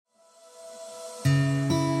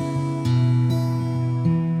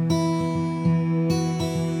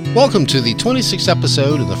Welcome to the 26th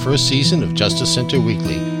episode in the first season of Justice Center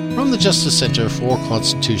Weekly from the Justice Center for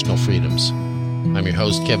Constitutional Freedoms. I'm your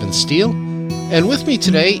host, Kevin Steele, and with me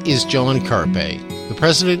today is John Carpay, the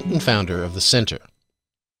president and founder of the Center.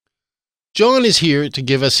 John is here to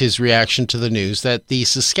give us his reaction to the news that the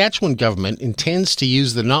Saskatchewan government intends to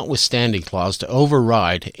use the Notwithstanding clause to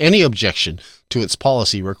override any objection to its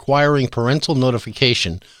policy requiring parental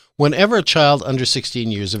notification whenever a child under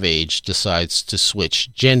 16 years of age decides to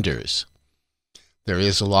switch genders. There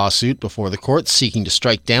is a lawsuit before the courts seeking to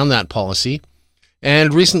strike down that policy,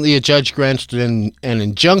 and recently a judge granted an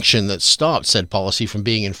injunction that stopped said policy from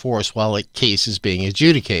being enforced while a case is being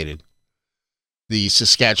adjudicated. The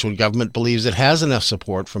Saskatchewan government believes it has enough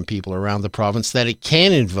support from people around the province that it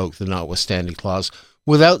can invoke the Notwithstanding clause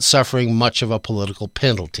without suffering much of a political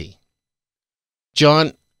penalty.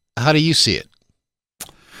 John, how do you see it?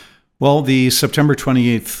 Well, the September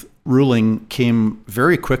 28th ruling came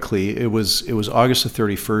very quickly. It was August the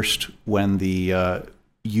 31st when the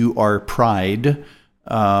UR Pride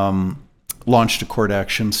launched a court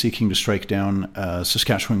action seeking to strike down a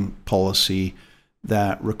Saskatchewan policy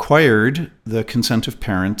that required the consent of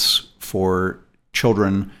parents for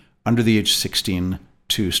children under the age 16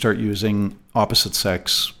 to start using opposite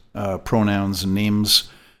sex pronouns and names,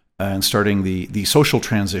 and starting the social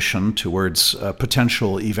transition towards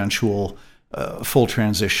potential eventual full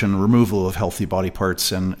transition, removal of healthy body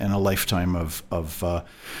parts, and a lifetime of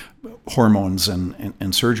hormones and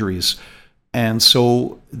surgeries. And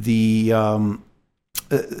so this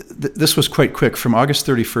was quite quick. From August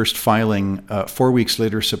 31st filing, 4 weeks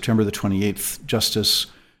later, September the 28th, Justice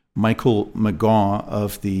Michael McGaw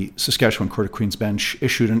of the Saskatchewan Court of Queen's Bench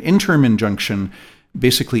issued an interim injunction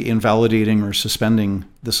basically invalidating or suspending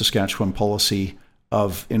the Saskatchewan policy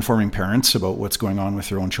of informing parents about what's going on with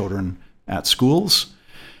their own children at schools.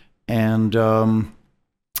 And I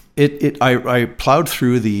plowed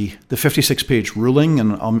through the 56-page ruling,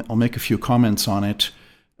 and I'll make a few comments on it.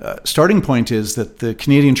 Starting point is that the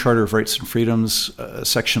Canadian Charter of Rights and Freedoms,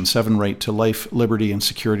 Section 7, right to life, liberty, and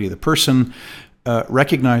security of the person,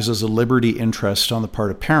 recognizes a liberty interest on the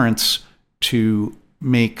part of parents to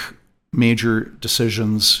make major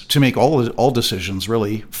decisions, to make all decisions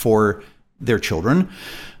really for their children.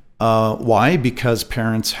 Why? Because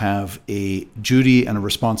parents have a duty and a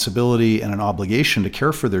responsibility and an obligation to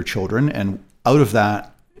care for their children, and out of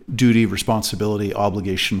that duty, responsibility,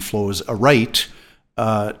 obligation flows a right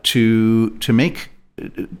to make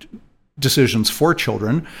decisions for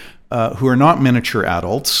children who are not miniature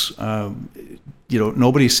adults.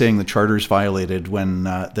 Nobody's saying the charter is violated when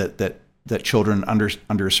that children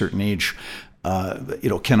under a certain age,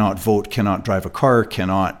 cannot vote, cannot drive a car,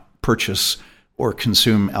 cannot purchase or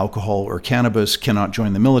consume alcohol or cannabis, cannot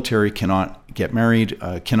join the military, cannot get married,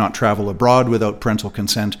 cannot travel abroad without parental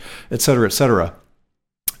consent, etc., etc.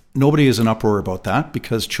 Nobody is in uproar about that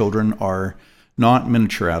because children are not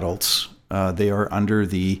miniature adults. They are under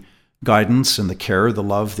the guidance and the care, the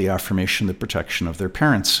love, the affirmation, the protection of their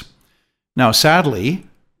parents. Now, sadly,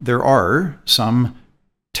 there are some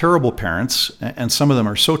terrible parents, and some of them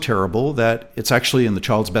are so terrible that it's actually in the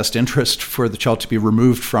child's best interest for the child to be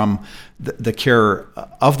removed from the care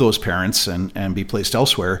of those parents and be placed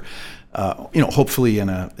elsewhere. Hopefully in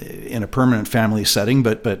a permanent family setting,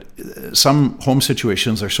 but some home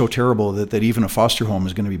situations are so terrible that even a foster home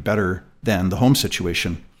is going to be better than the home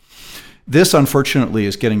situation. This, unfortunately,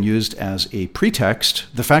 is getting used as a pretext.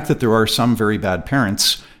 The fact that there are some very bad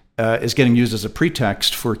parents is getting used as a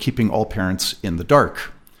pretext for keeping all parents in the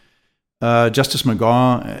dark. Justice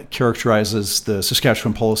McGaw characterizes the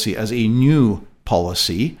Saskatchewan policy as a new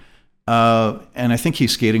policy, and I think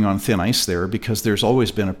he's skating on thin ice there because there's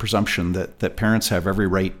always been a presumption that parents have every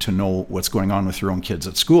right to know what's going on with their own kids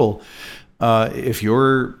at school. If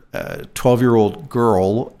your 12-year-old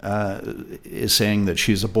girl is saying that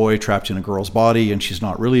she's a boy trapped in a girl's body and she's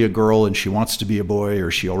not really a girl and she wants to be a boy, or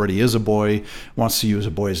she already is a boy, wants to use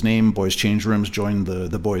a boy's name, boys' change rooms, join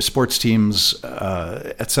the boys' sports teams,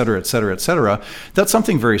 et cetera, et cetera, et cetera, that's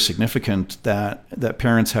something very significant that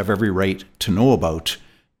parents have every right to know about.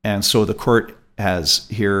 And so the court has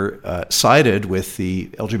here sided with the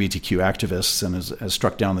LGBTQ activists and has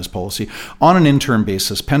struck down this policy on an interim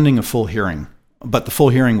basis pending a full hearing. But the full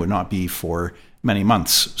hearing would not be for many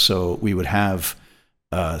months. So we would have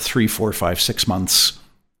 3, 4, 5, 6 months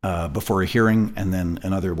before a hearing, and then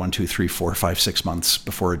another 1, 2, 3, 4, 5, 6 months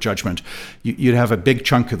before a judgment. You'd have a big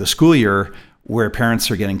chunk of the school year where parents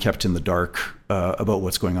are getting kept in the dark about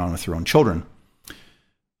what's going on with their own children.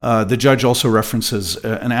 The judge also references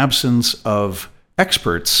an absence of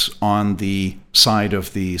experts on the side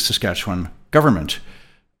of the Saskatchewan government.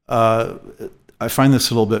 I find this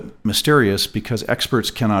a little bit mysterious because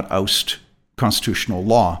experts cannot oust constitutional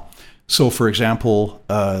law. So, for example,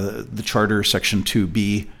 the Charter Section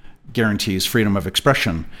 2B guarantees freedom of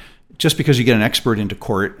expression. Just because you get an expert into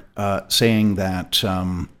court saying that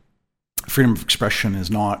freedom of expression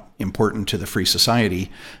is not important to the free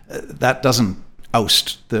society, that doesn't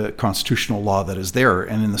oust the constitutional law that is there.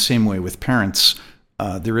 And in the same way with parents,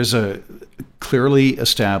 there is a clearly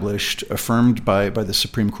established, affirmed by the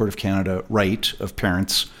Supreme Court of Canada, right of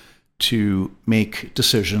parents to make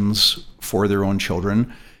decisions for their own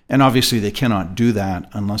children. And obviously they cannot do that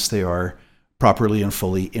unless they are properly and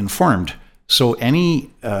fully informed. So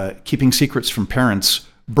any keeping secrets from parents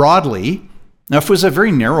broadly, now if it was a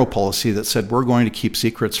very narrow policy that said we're going to keep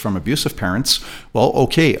secrets from abusive parents, well,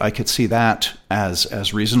 okay, I could see that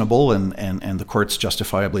as reasonable and the courts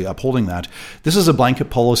justifiably upholding that. This is a blanket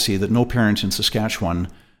policy that no parent in Saskatchewan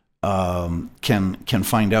can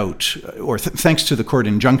find out, or thanks to the court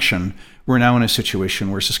injunction, we're now in a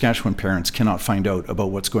situation where Saskatchewan parents cannot find out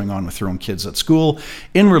about what's going on with their own kids at school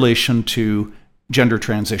in relation to gender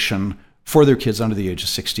transition for their kids under the age of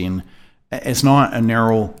 16. It's not a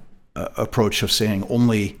narrow approach of saying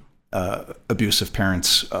only abusive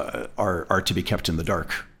parents are to be kept in the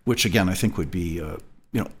dark, which again I think would be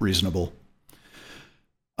reasonable.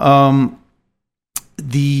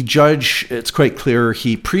 The judge, it's quite clear,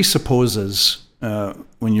 he presupposes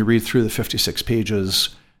when you read through the 56 pages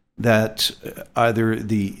that either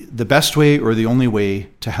the best way or the only way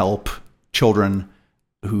to help children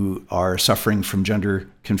who are suffering from gender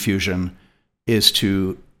confusion is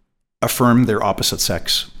to affirm their opposite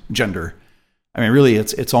sex gender. I mean, really,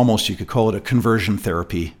 it's almost, you could call it a conversion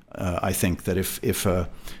therapy. I think that if a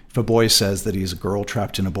boy says that he's a girl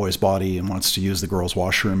trapped in a boy's body and wants to use the girl's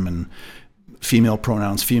washroom and female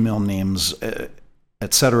pronouns, female names,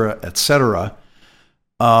 etc., etc.,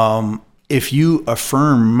 if you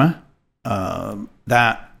affirm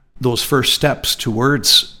that those first steps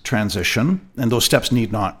towards transition, and those steps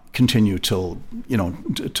need not continue till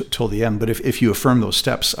the end, but if you affirm those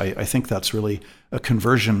steps, I think that's really a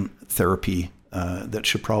conversion therapy that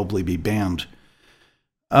should probably be banned.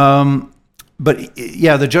 But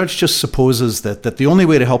yeah, the judge just supposes that the only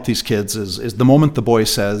way to help these kids is the moment the boy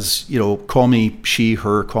says, call me she,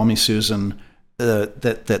 her, call me Susan, that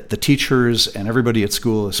the teachers and everybody at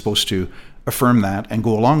school is supposed to affirm that and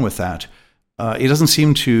go along with that. He doesn't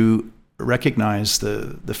seem to recognize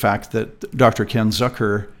the fact that Dr. Ken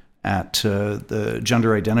Zucker at the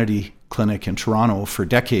Gender Identity Clinic in Toronto for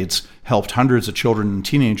decades helped hundreds of children and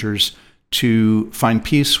teenagers to find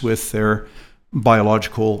peace with their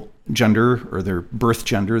biological gender or their birth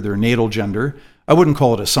gender, their natal gender. I wouldn't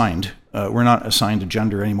call it assigned. We're not assigned a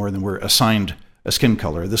gender any more than we're assigned a skin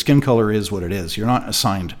color. The skin color is what it is. You're not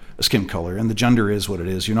assigned a skin color, and the gender is what it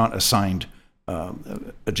is. You're not assigned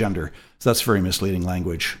a gender. So that's very misleading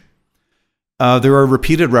language. There are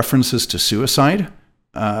repeated references to suicide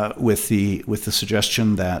with the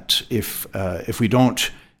suggestion that if we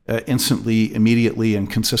don't instantly, immediately, and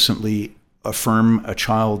consistently affirm a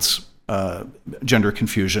child's gender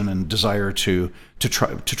confusion and desire to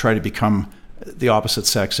try to become the opposite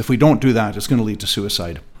sex, if we don't do that, it's going to lead to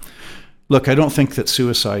suicide. Look, I don't think that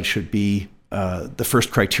suicide should be the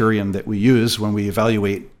first criterion that we use when we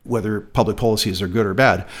evaluate whether public policies are good or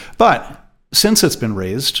bad. But since it's been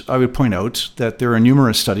raised, I would point out that there are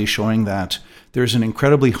numerous studies showing that there's an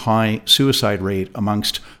incredibly high suicide rate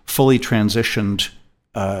amongst fully transitioned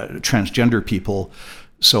transgender people.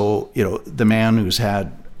 So, the man who's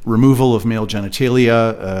had removal of male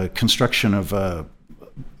genitalia, construction of a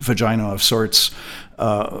vagina of sorts,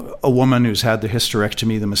 a woman who's had the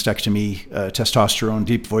hysterectomy, the mastectomy, testosterone,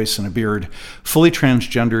 deep voice, and a beard. Fully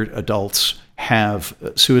transgendered adults have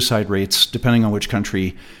suicide rates, depending on which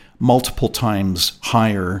country, multiple times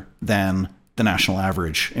higher than the national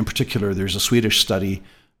average. In particular, there's a Swedish study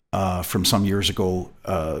from some years ago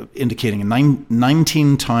indicating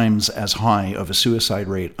 19 times as high of a suicide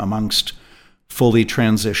rate amongst fully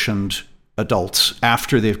transitioned adults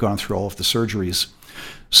after they've gone through all of the surgeries.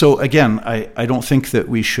 So again, I don't think that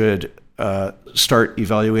we should start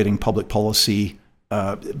evaluating public policy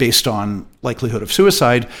based on likelihood of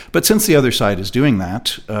suicide. But since the other side is doing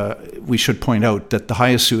that, we should point out that the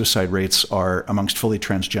highest suicide rates are amongst fully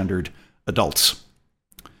transgendered adults.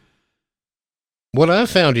 What I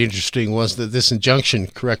found interesting was that this injunction,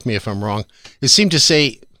 correct me if I'm wrong, it seemed to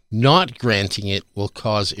say not granting it will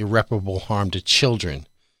cause irreparable harm to children.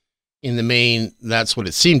 In the main, that's what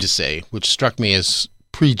it seemed to say, which struck me as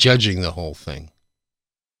prejudging the whole thing.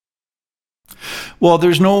 Well,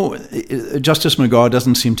 Justice McGaw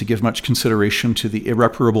doesn't seem to give much consideration to the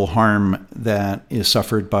irreparable harm that is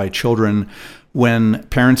suffered by children when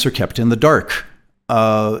parents are kept in the dark.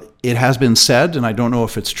 It has been said, and I don't know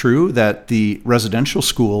if it's true, that the residential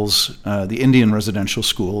schools, the Indian residential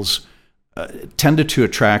schools, tended to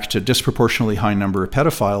attract a disproportionately high number of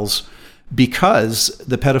pedophiles because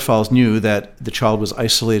the pedophiles knew that the child was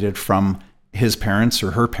isolated from his parents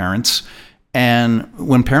or her parents. And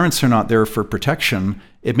when parents are not there for protection,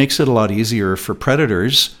 it makes it a lot easier for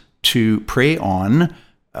predators to prey on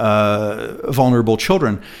vulnerable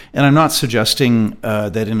children. And I'm not suggesting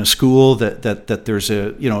that in a school that there's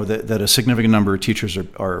that a significant number of teachers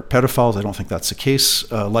are pedophiles. I don't think that's the case.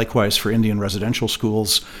 Likewise for Indian residential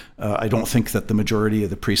schools, I don't think that the majority of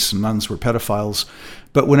the priests and nuns were pedophiles.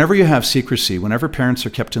 But whenever you have secrecy, whenever parents are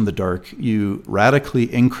kept in the dark, you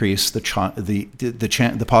radically increase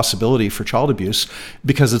the possibility for child abuse,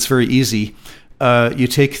 because it's very easy. You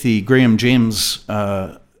take the Graham James,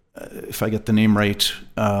 if I get the name right,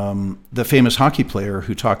 the famous hockey player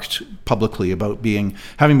who talked publicly about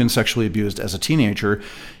having been sexually abused as a teenager.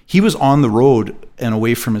 He was on the road and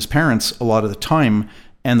away from his parents a lot of the time,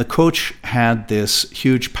 and the coach had this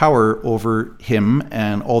huge power over him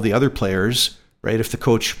and all the other players, right? If the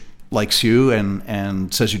coach likes you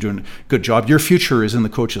and says you're doing a good job, your future is in the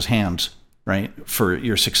coach's hand, right, for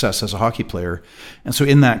your success as a hockey player. And so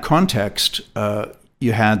in that context,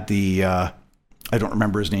 you had the... I don't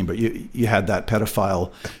remember his name, but you had that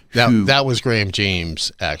pedophile. That was Graham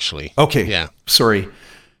James, actually. Okay. Yeah. Sorry.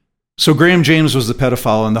 So Graham James was the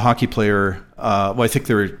pedophile, and the hockey player, I think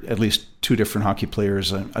there were at least two different hockey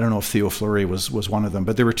players. I don't know if Theo Fleury was one of them,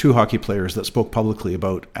 but there were two hockey players that spoke publicly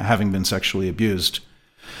about having been sexually abused.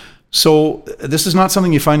 So this is not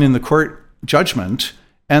something you find in the court judgment.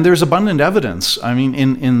 And there's abundant evidence. I mean,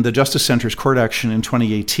 in the Justice Centre's court action in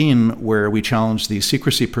 2018, where we challenged the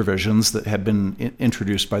secrecy provisions that had been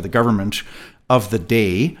introduced by the government of the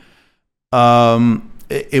day,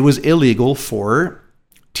 it was illegal for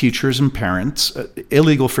teachers and parents,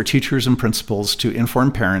 illegal for teachers and principals to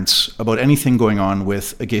inform parents about anything going on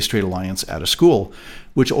with a gay-straight alliance at a school,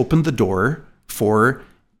 which opened the door for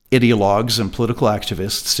ideologues and political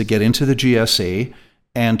activists to get into the GSA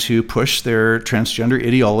and to push their transgender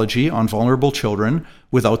ideology on vulnerable children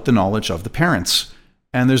without the knowledge of the parents.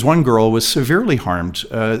 And there's one girl who was severely harmed.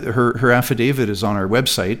 Her affidavit is on our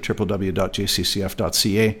website,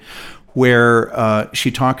 www.jccf.ca, where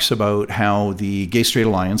she talks about how the Gay Straight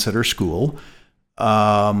Alliance at her school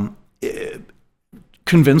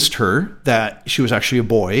convinced her that she was actually a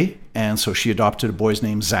boy, and so she adopted a boy's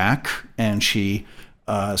name, Zach, and she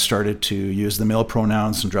started to use the male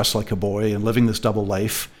pronouns and dress like a boy and living this double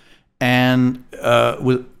life, and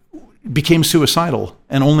became suicidal.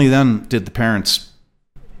 And only then did the parents,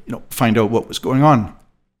 find out what was going on.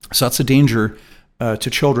 So that's a danger to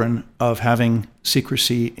children of having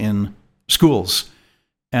secrecy in schools,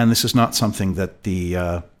 and this is not something that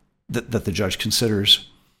the judge considers.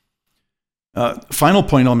 Final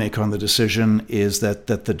point I'll make on the decision is that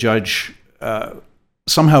the judge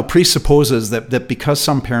somehow presupposes that because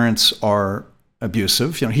some parents are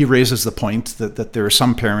abusive, he raises the point that there are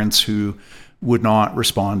some parents who would not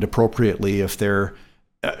respond appropriately if their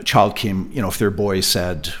child came, if their boy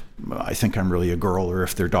said, I think I'm really a girl, or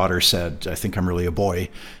if their daughter said, I think I'm really a boy,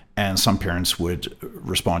 and some parents would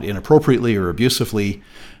respond inappropriately or abusively.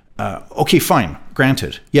 Okay, fine,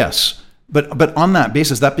 granted, yes. But on that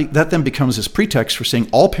basis, that then becomes this pretext for saying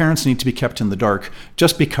all parents need to be kept in the dark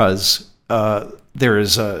just because there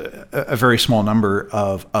is a very small number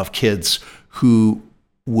of kids who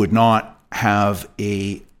would not have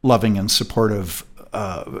a loving and supportive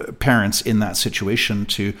parents in that situation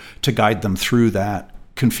to guide them through that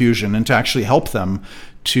confusion and to actually help them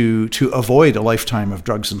to avoid a lifetime of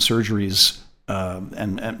drugs and surgeries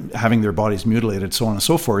and having their bodies mutilated, so on and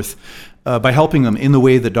so forth, by helping them in the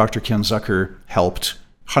way that Dr. Ken Zucker helped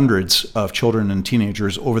hundreds of children and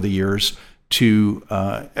teenagers over the years to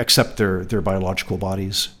accept their biological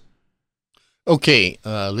bodies. Okay,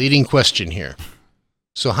 leading question here.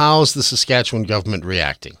 So how's the Saskatchewan government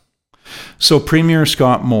reacting? So Premier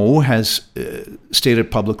Scott Moe has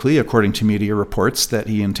stated publicly, according to media reports, that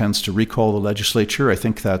he intends to recall the legislature. I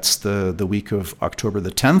think that's the week of October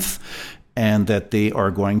the 10th, and that they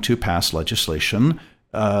are going to pass legislation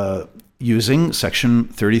using Section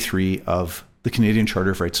 33 of the Canadian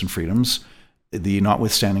Charter of Rights and Freedoms, the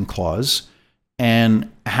Notwithstanding clause.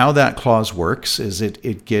 And how that clause works is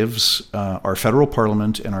it gives our federal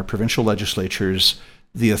parliament and our provincial legislatures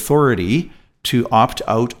the authority to opt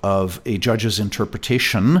out of a judge's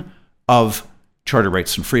interpretation of charter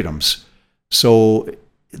rights and freedoms. So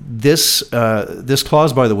this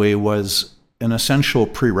clause, by the way, was an essential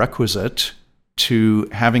prerequisite to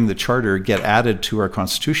having the charter get added to our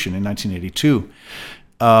Constitution in 1982.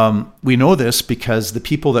 We know this because the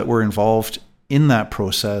people that were involved in that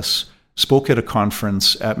process spoke at a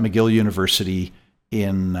conference at McGill University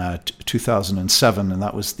in 2007, and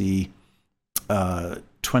that was the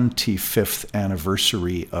 25th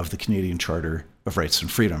anniversary of the Canadian Charter of Rights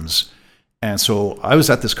and Freedoms. And so I was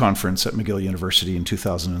at this conference at McGill University in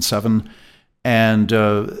 2007, and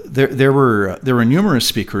there were numerous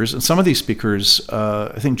speakers, and some of these speakers,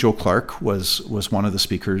 I think Joe Clark was one of the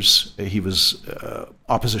speakers. He was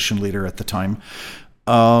opposition leader at the time.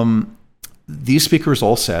 These speakers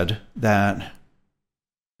all said that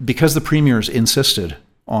because the premiers insisted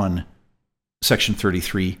on Section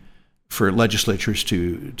 33 for legislatures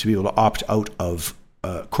to be able to opt out of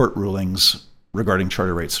court rulings regarding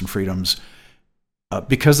charter rights and freedoms,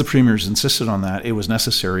 because the premiers insisted on that, it was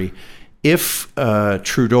necessary. If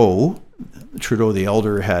Trudeau the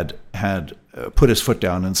elder had put his foot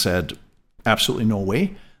down and said, absolutely no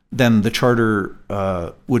way, then the charter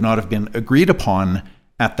would not have been agreed upon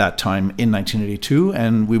at that time in 1982,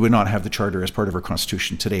 and we would not have the charter as part of our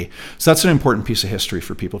Constitution today. So that's an important piece of history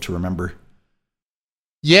for people to remember.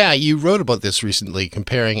 Yeah, you wrote about this recently,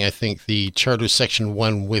 comparing, I think, the Charter Section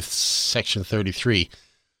 1 with Section 33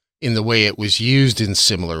 in the way it was used in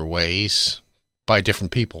similar ways by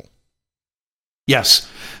different people. Yes.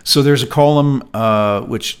 So there's a column,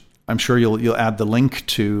 which I'm sure you'll add the link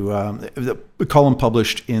to, the column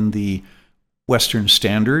published in the Western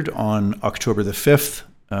Standard on October the 5th.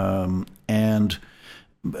 And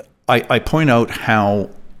I point out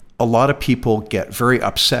how a lot of people get very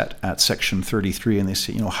upset at Section 33, and they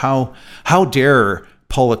say, how dare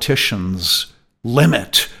politicians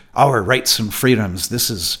limit our rights and freedoms? This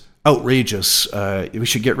is outrageous. We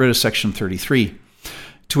should get rid of Section 33.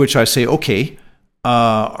 To which I say, okay,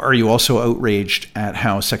 are you also outraged at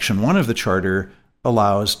how Section 1 of the Charter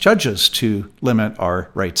allows judges to limit our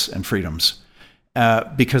rights and freedoms?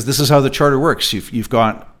 Because this is how the Charter works. You've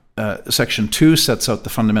got Section 2 sets out the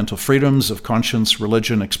fundamental freedoms of conscience,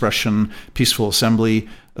 religion, expression, peaceful assembly,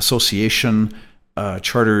 association.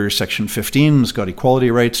 Charter Section 15 has got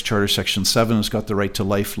equality rights. Charter Section 7 has got the right to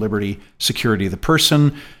life, liberty, security of the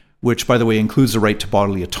person, which, by the way, includes the right to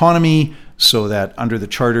bodily autonomy, so that under the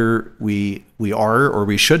Charter we are, or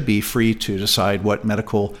we should be, free to decide what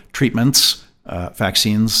medical treatments,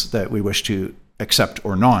 vaccines that we wish to accept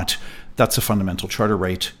or not. That's a fundamental charter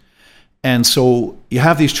right. And so you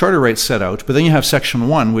have these charter rights set out, but then you have Section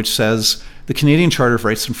 1, which says the Canadian Charter of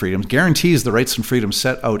Rights and Freedoms guarantees the rights and freedoms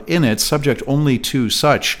set out in it, subject only to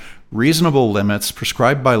such reasonable limits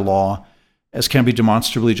prescribed by law as can be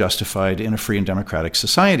demonstrably justified in a free and democratic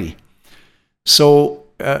society. So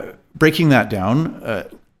breaking that down,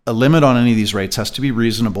 a limit on any of these rights has to be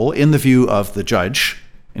reasonable in the view of the judge.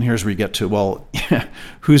 And here's where you get to, well,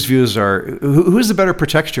 whose views are, who's the better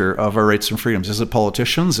protector of our rights and freedoms? Is it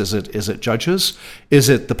politicians? Is it judges? Is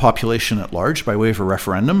it the population at large by way of a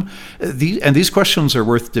referendum? These questions are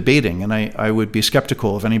worth debating, and I would be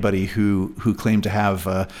skeptical of anybody who claimed to have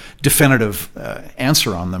a definitive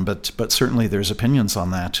answer on them, but certainly there's opinions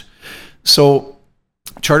on that. So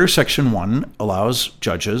Charter Section 1 allows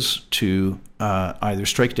judges to either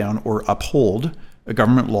strike down or uphold a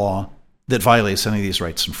government law that violates any of these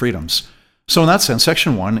rights and freedoms. So in that sense,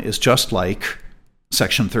 Section 1 is just like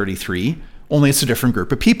Section 33, only it's a different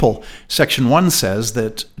group of people. Section 1 says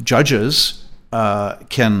that judges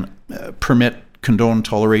can permit, condone,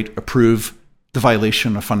 tolerate, approve the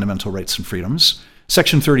violation of fundamental rights and freedoms.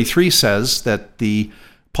 Section 33 says that the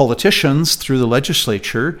politicians, through the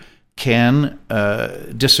legislature, can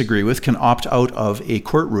disagree with, can opt out of a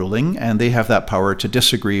court ruling, and they have that power to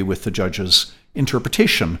disagree with the judge's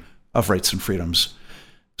interpretation of rights and freedoms.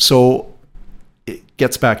 So it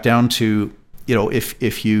gets back down to,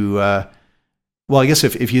 if you, I guess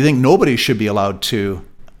if you think nobody should be allowed to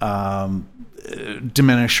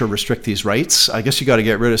diminish or restrict these rights, I guess you got to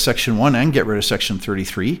get rid of Section 1 and get rid of Section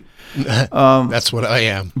 33. That's what I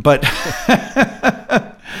am. But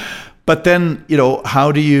but then,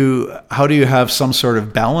 how do you have some sort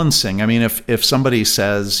of balancing? I mean, if somebody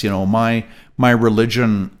says, my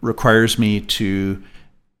religion requires me to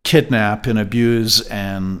kidnap and abuse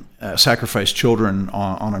and sacrifice children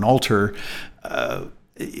on an altar,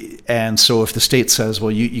 and so if the state says,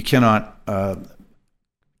 well, you cannot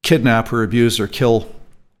kidnap or abuse or kill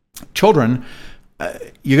children,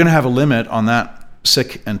 you're going to have a limit on that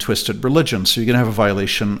sick and twisted religion. So you're going to have a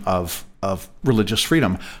violation of religious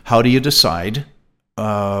freedom. How do you decide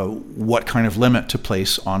what kind of limit to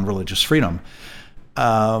place on religious freedom?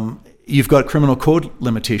 You've got criminal code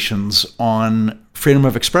limitations on freedom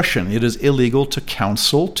of expression. It is illegal to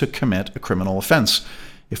counsel to commit a criminal offense.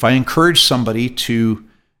 If I encourage somebody to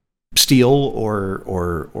steal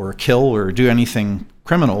or kill or do anything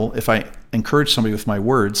criminal, if I encourage somebody with my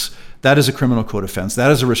words, that is a criminal code offense.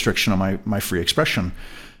 That is a restriction on my free expression.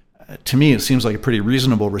 To me, it seems like a pretty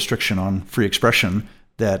reasonable restriction on free expression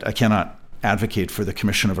that I cannot advocate for the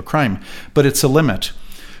commission of a crime, but it's a limit.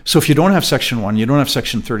 So if you don't have Section 1, you don't have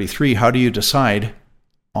Section 33, how do you decide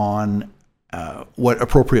on what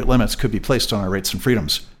appropriate limits could be placed on our rights and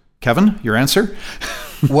freedoms? Kevin, your answer?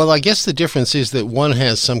 Well, I guess the difference is that one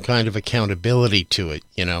has some kind of accountability to it,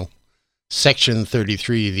 Section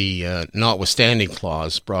 33, the Notwithstanding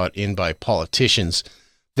clause brought in by politicians,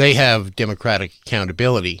 they have democratic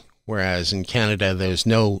accountability, whereas in Canada there's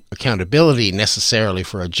no accountability necessarily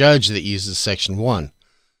for a judge that uses Section 1.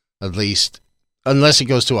 At least, unless it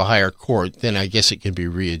goes to a higher court, then I guess it can be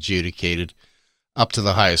re-adjudicated up to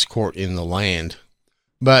the highest court in the land.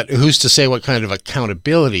 But who's to say what kind of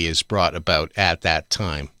accountability is brought about at that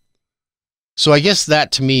time? So I guess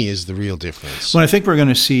that to me is the real difference. Well, I think we're going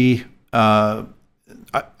to see,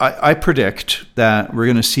 I predict that we're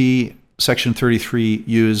going to see Section 33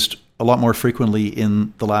 used a lot more frequently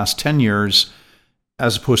in the last 10 years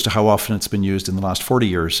as opposed to how often it's been used in the last 40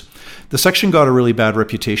 years. The section got a really bad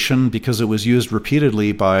reputation because it was used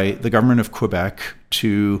repeatedly by the government of Quebec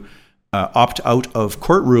to opt out of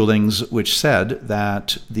court rulings which said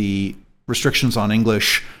that the restrictions on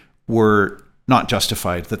English were not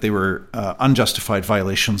justified, that they were unjustified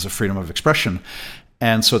violations of freedom of expression.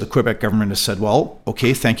 And so the Quebec government has said, well,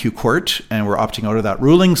 okay, thank you, court, and we're opting out of that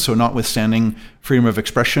ruling. So notwithstanding freedom of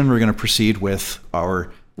expression, we're going to proceed with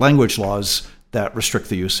our language laws that restrict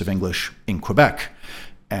the use of English in Quebec.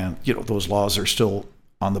 And, those laws are still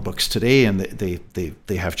on the books today, and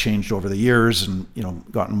they have changed over the years and,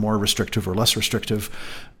 gotten more restrictive or less restrictive.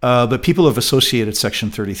 But people have associated Section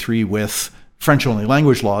 33 with French-only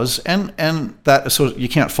language laws, and that you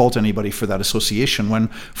can't fault anybody for that association when,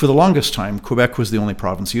 for the longest time, Quebec was the only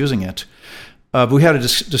province using it. But we had a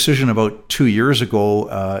decision about 2 years ago.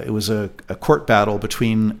 It was a court battle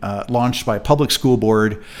launched by a public school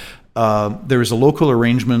board. There was a local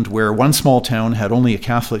arrangement where one small town had only a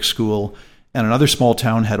Catholic school and another small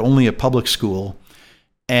town had only a public school,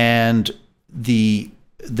 and the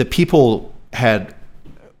people had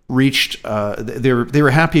reached, they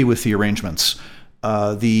were happy with the arrangements.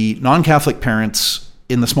 The non-Catholic parents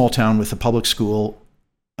in the small town with the public school,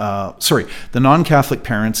 the non-Catholic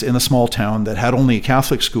parents in the small town that had only a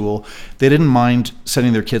Catholic school, they didn't mind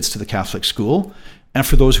sending their kids to the Catholic school. And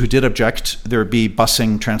for those who did object, there would be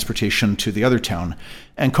busing transportation to the other town.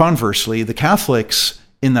 And conversely, the Catholics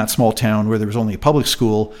in that small town where there was only a public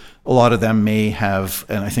school, a lot of them may have,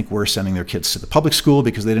 and I think were sending their kids to the public school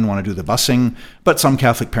because they didn't want to do the busing, but some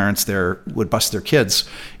Catholic parents there would bus their kids.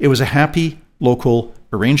 It was a happy local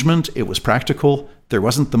arrangement. It was practical. There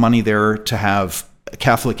wasn't the money there to have a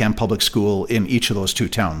Catholic and public school in each of those two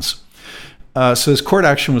towns. So this court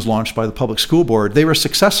action was launched by the public school board. They were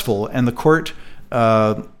successful, and the court,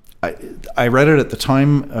 I read it at the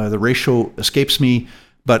time, the ratio escapes me,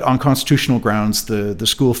 but on constitutional grounds, the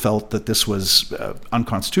school felt that this was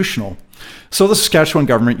unconstitutional. So the Saskatchewan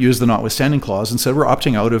government used the Notwithstanding clause and said, we're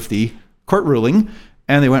opting out of the court ruling,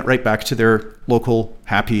 and they went right back to their local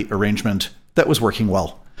happy arrangement that was working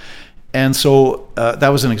well. And so that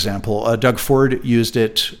was an example. Doug Ford used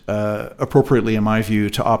it appropriately, in my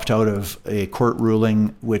view, to opt out of a court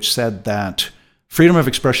ruling which said that freedom of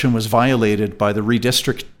expression was violated by the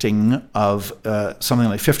redistricting of something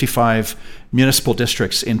like 55 municipal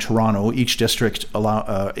districts in Toronto, each district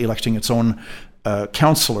electing its own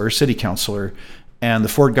city councillor, and the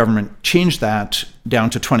Ford government changed that down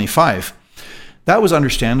to 25. That was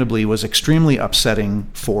extremely upsetting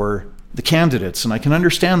for the candidates, and I can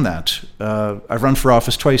understand that. I've run for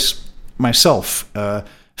office twice myself,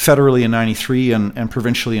 federally in 93 and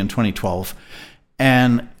provincially in 2012.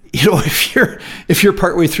 And if you're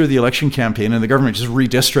partway through the election campaign and the government just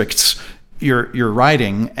redistricts your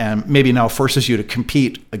riding and maybe now forces you to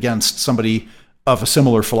compete against somebody of a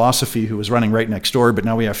similar philosophy who was running right next door, but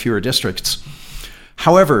now we have fewer districts.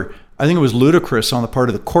 However, I think it was ludicrous on the part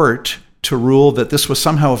of the court to rule that this was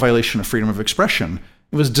somehow a violation of freedom of expression.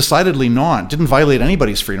 It was decidedly not. It didn't violate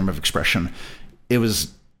anybody's freedom of expression. It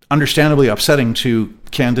was understandably upsetting to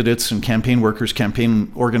candidates and campaign workers,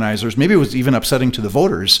 campaign organizers. Maybe it was even upsetting to the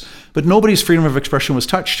voters, but nobody's freedom of expression was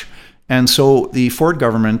touched. And so the Ford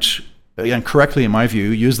government, and correctly in my view,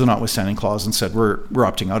 used the Notwithstanding clause and said, we're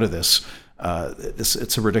opting out of this.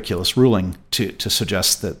 It's a ridiculous ruling to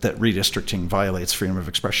suggest that redistricting violates freedom of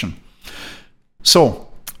expression. So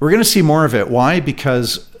We're going to see more of it. Why?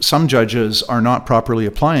 Because some judges are not properly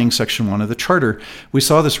applying Section 1 of the Charter. We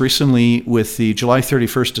saw this recently with the July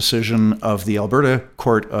 31st decision of the Alberta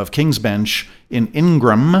Court of King's Bench in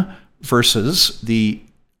Ingram versus the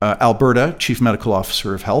Alberta Chief Medical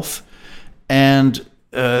Officer of Health. And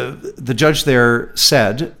the judge there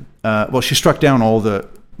said, she struck down all the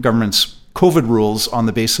government's COVID rules on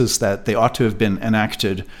the basis that they ought to have been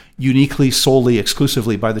enacted uniquely, solely,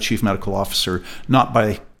 exclusively by the chief medical officer, not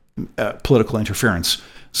by political interference.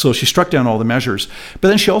 So she struck down all the measures. But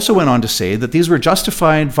then she also went on to say that these were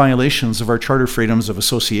justified violations of our charter freedoms of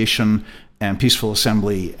association and peaceful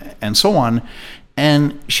assembly and so on.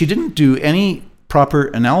 And she didn't do any proper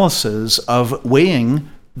analysis of weighing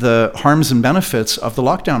the harms and benefits of the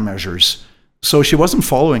lockdown measures. So she wasn't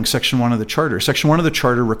following Section 1 of the Charter. Section 1 of the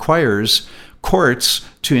Charter requires courts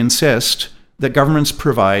to insist that governments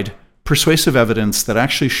provide persuasive evidence that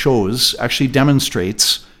actually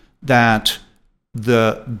demonstrates that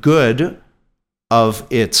the good of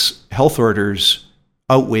its health orders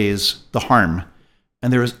outweighs the harm.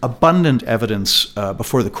 And there is abundant evidence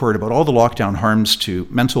before the court about all the lockdown harms to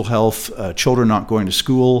mental health, children not going to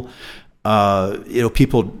school,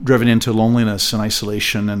 people driven into loneliness and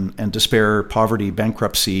isolation and despair, poverty,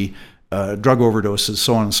 bankruptcy, drug overdoses,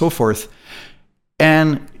 so on and so forth.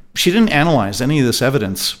 And she didn't analyze any of this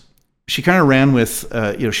evidence. She kind of ran with,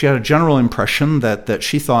 she had a general impression that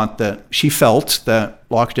she felt that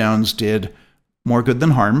lockdowns did more good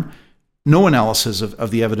than harm. No analysis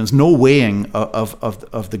of the evidence, no weighing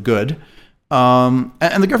of the good. And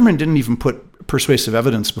the government didn't even put persuasive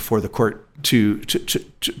evidence before the court to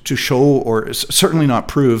show or certainly not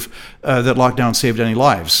prove that lockdown saved any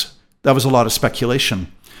lives. That was a lot of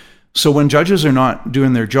speculation. So when judges are not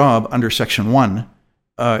doing their job under Section 1,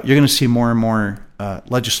 you're going to see more and more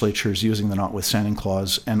legislatures using the Notwithstanding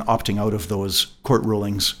clause and opting out of those court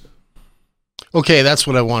rulings. Okay, that's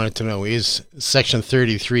what I wanted to know. Is Section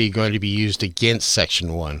 33 going to be used against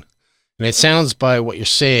Section 1? And it sounds by what you're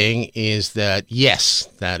saying is that, yes,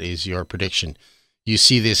 that is your prediction. You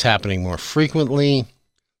see this happening more frequently,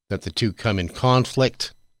 that the two come in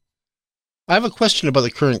conflict. I have a question about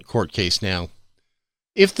the current court case now.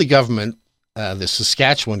 If the government, the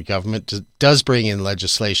Saskatchewan government, does bring in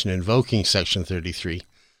legislation invoking Section 33,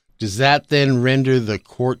 does that then render the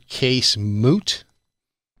court case moot?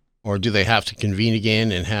 Or do they have to convene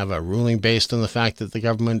again and have a ruling based on the fact that the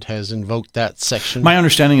government has invoked that section? My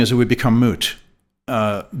understanding is it would become moot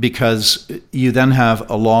because you then have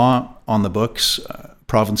a law on the books,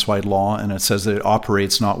 province-wide law, and it says that it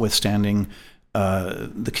operates notwithstanding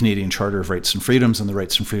the Canadian Charter of Rights and Freedoms and the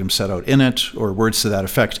rights and freedoms set out in it, or words to that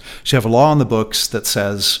effect. So you have a law on the books that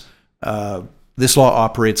says this law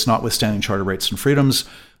operates notwithstanding Charter rights and freedoms.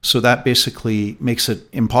 So that basically makes it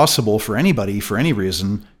impossible for anybody, for any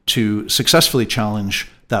reason, to successfully challenge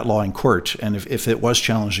that law in court. And if it was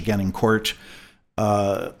challenged again in court,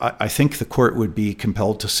 I think the court would be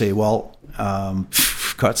compelled to say, well,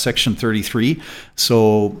 got Section 33.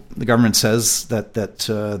 So the government says that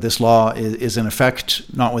this law is in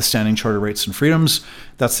effect, notwithstanding Charter rights and freedoms.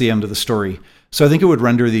 That's the end of the story. So I think it would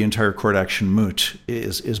render the entire court action moot,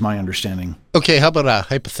 is my understanding. Okay, how about a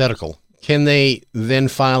hypothetical? Can they then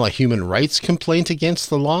file a human rights complaint against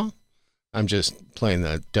the law? I'm just playing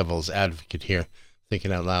the devil's advocate here,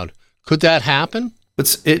 thinking out loud. Could that happen?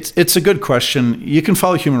 It's a good question. You can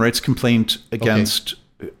file a human rights complaint against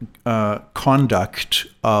conduct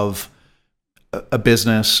of a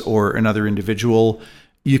business or another individual.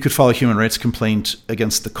 You could file a human rights complaint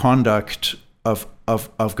against the conduct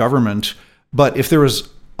of government. But if there was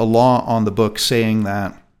a law on the book saying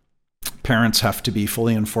that parents have to be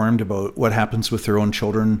fully informed about what happens with their own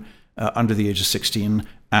children under the age of 16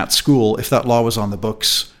 at school, if that law was on the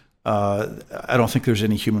books, I don't think there's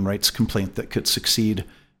any human rights complaint that could succeed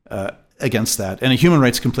against that. And a human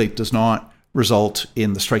rights complaint does not result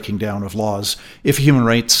in the striking down of laws. If a human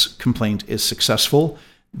rights complaint is successful,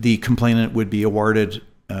 the complainant would be awarded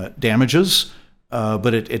damages,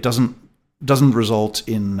 but it doesn't result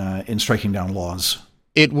in striking down laws.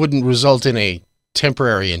 It wouldn't result in a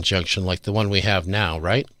temporary injunction like the one we have now,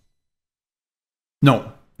 right?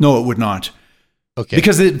 No, it would not. Okay.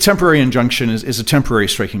 Because the temporary injunction is a temporary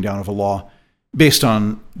striking down of a law based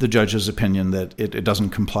on the judge's opinion that it doesn't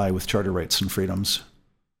comply with charter rights and freedoms.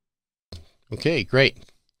 Okay, great.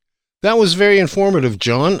 That was very informative,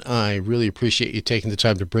 John. I really appreciate you taking the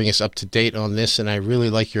time to bring us up to date on this, and I really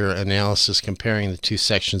like your analysis comparing the two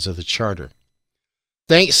sections of the Charter.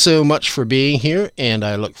 Thanks so much for being here, and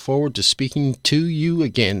I look forward to speaking to you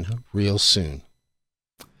again real soon.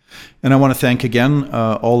 And I want to thank again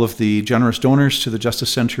all of the generous donors to the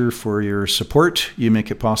Justice Centre for your support. You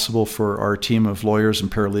make it possible for our team of lawyers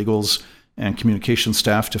and paralegals and communication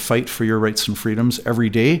staff to fight for your rights and freedoms every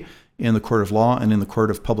day in the court of law and in the court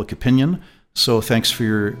of public opinion. So thanks for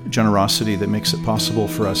your generosity that makes it possible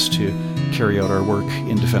for us to carry out our work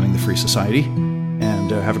in defending the free society.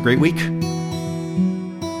 And have a great week.